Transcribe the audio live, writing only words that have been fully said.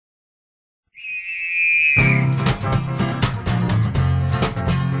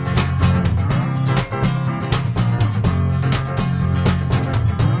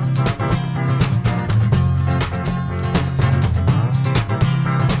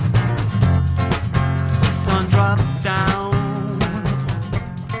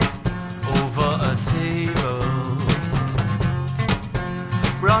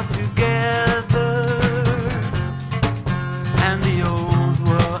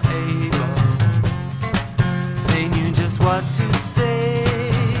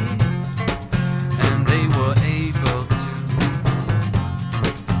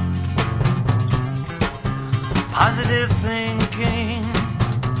Positive thinking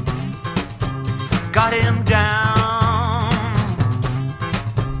got him down.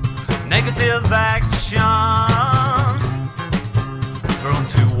 Negative action thrown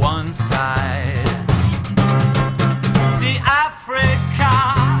to one side. See Africa,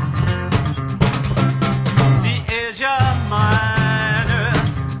 see Asia Minor,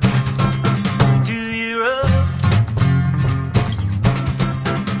 do Europe,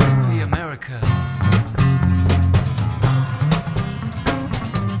 see America.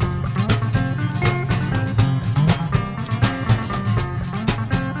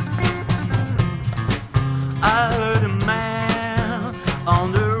 I heard a man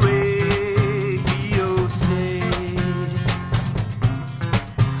on the radio say,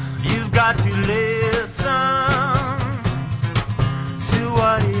 you've got to listen to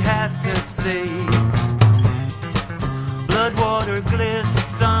what he has to say. Blood water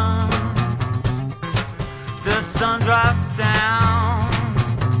glistens, the sun drops down,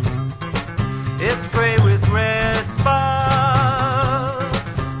 it's gray with red spots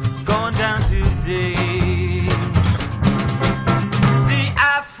going down today.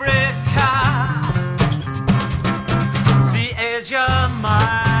 Asia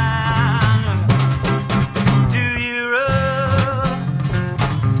Minor, to Europe,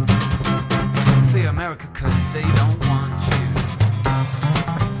 for America, 'cause they don't want you.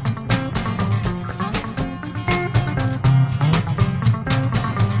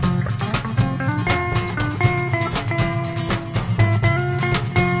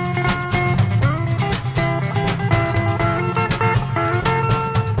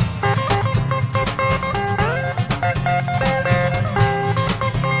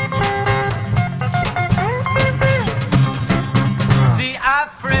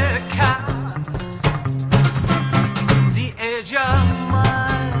 Asia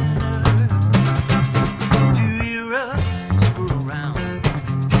Minor, to Europe, screw around,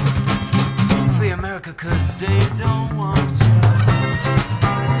 free America, 'cause they don't want you.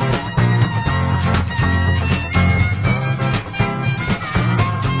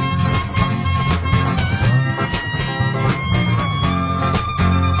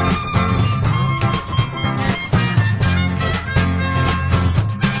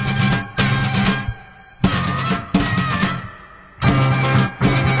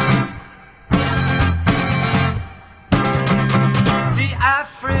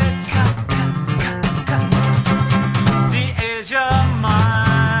 Africa.